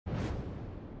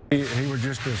He was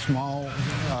just a small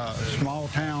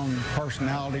town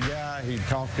personality guy. He'd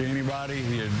talk to anybody.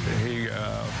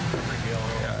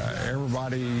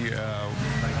 Everybody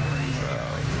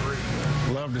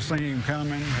loved to see him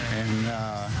coming, and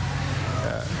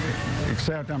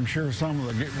except I'm sure some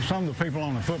of the people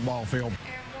on the football field.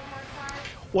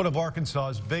 One of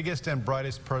Arkansas's biggest and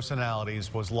brightest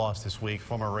personalities was lost this week.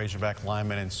 Former Razorback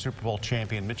lineman and Super Bowl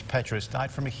champion Mitch Petrus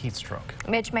died from a heat stroke.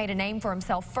 Mitch made a name for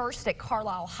himself first at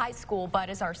Carlisle High School, but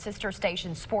as our sister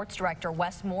station sports director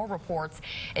Wes Moore reports,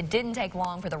 it didn't take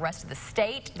long for the rest of the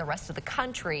state, the rest of the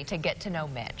country to get to know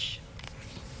Mitch.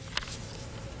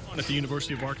 At the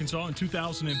University of Arkansas in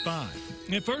 2005.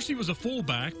 At first he was a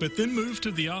fullback, but then moved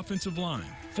to the offensive line.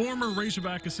 Former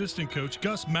Razorback assistant coach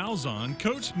Gus Malzahn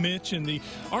coached Mitch in the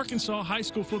Arkansas High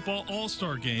School Football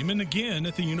All-Star Game and again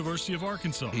at the University of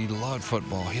Arkansas. He loved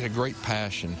football. He had a great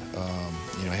passion,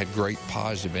 had great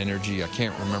positive energy. I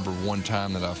can't remember one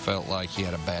time that I felt like he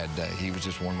had a bad day. He was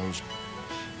just one of those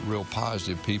real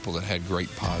positive people that had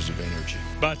great positive energy.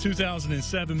 By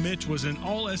 2007, Mitch was an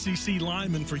all-SEC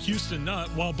lineman for Houston Nutt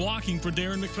while blocking for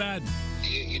Darren McFadden.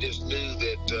 You just knew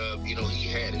that, he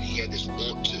had it. He had this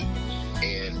want to,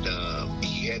 and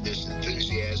he had this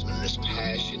enthusiasm and this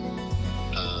passion.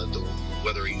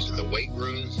 Whether he was in the weight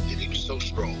room, and he was so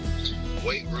strong,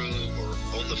 weight room or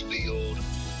on the field,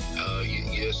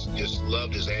 you just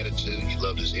loved his attitude, you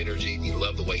loved his energy, and you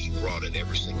loved the way he brought it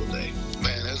every single day.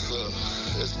 Man, that's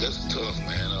tough,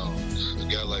 man. A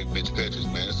guy like Mitch Petrus,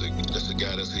 man, that's a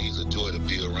guy he's a joy to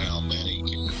be around, man. He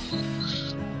can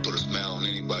put a smile on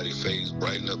anybody's face,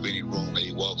 brighten up any room that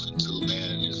he walks into,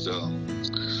 man.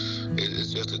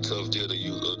 It's just a tough deal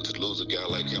to lose a guy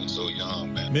like him so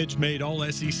young, man. Mitch made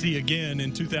All-SEC again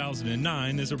in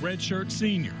 2009 as a redshirt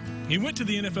senior. He went to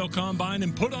the NFL Combine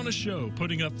and put on a show,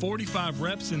 putting up 45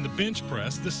 reps in the bench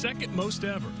press, the second most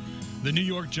ever. The New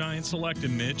York Giants selected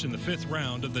Mitch in the 5th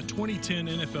round of the 2010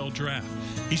 NFL Draft.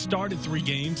 He started 3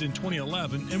 games in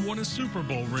 2011 and won a Super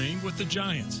Bowl ring with the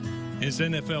Giants. His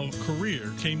NFL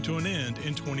career came to an end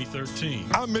in 2013.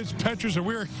 I'm Mitch Petrus, and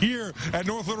we're here at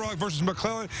North Little Rock versus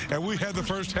McClellan, and we have the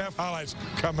first half highlights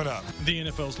coming up. The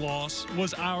NFL's loss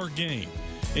was our game.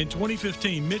 In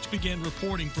 2015, Mitch began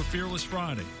reporting for Fearless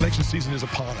Friday. Election season is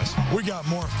upon us. We got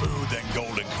more food than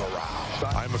Golden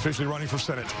Corral. I'm officially running for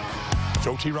Senate.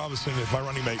 Joe T. Robinson is my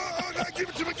running mate. Give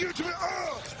it to me, give it to me.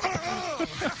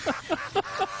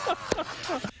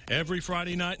 Every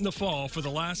Friday night in the fall for the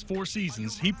last 4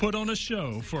 seasons, he put on a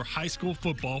show for high school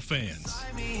football fans.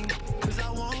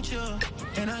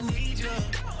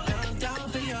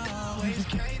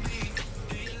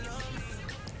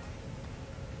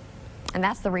 And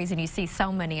that's the reason you see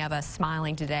so many of us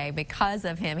smiling today. Because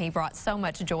of him, he brought so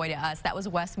much joy to us. That was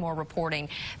Wes Moore reporting.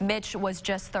 Mitch was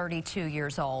just 32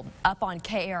 years old. Up on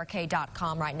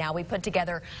KARK.com right now, we put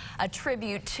together a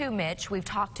tribute to Mitch. We've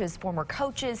talked to his former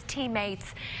coaches,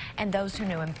 teammates, and those who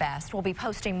knew him best. We'll be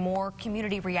posting more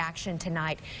community reaction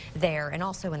tonight there, and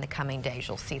also in the coming days,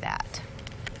 you'll see that.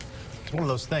 It's one of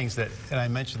those things that, and I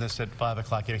mentioned this at 5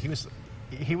 o'clock,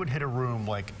 he would hit a room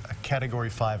like a Category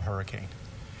 5 hurricane,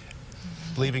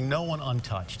 leaving no one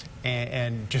untouched,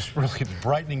 and just really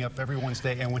brightening up everyone's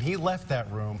day. And when he left that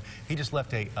room, he just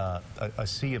left a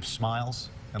sea of smiles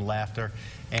and laughter,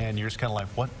 and you're just kind of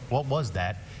like, what was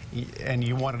that? And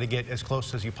you wanted to get as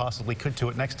close as you possibly could to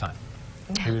it next time.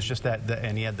 Yeah. He was just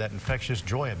and he had that infectious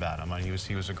joy about him. I mean,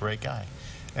 he was a great guy.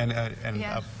 And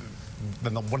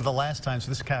then one of the last times,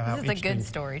 this is kind of how this is a good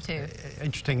story too.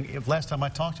 Interesting. Last time I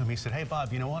talked to him, he said, "Hey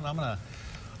Bob, you know what? I'm gonna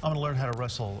learn how to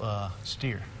wrestle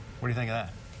steer. What do you think of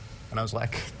that?" And I was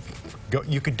like, "Go!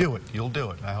 You could do it. You'll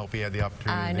do it." I hope he had the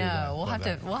opportunity. I to do that. know.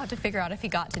 We'll have to figure out if he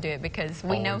got to do it, because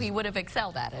we know he would have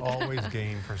excelled at it. Always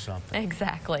game for something.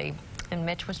 Exactly. And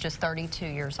Mitch was just 32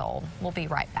 years old. We'll be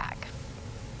right back.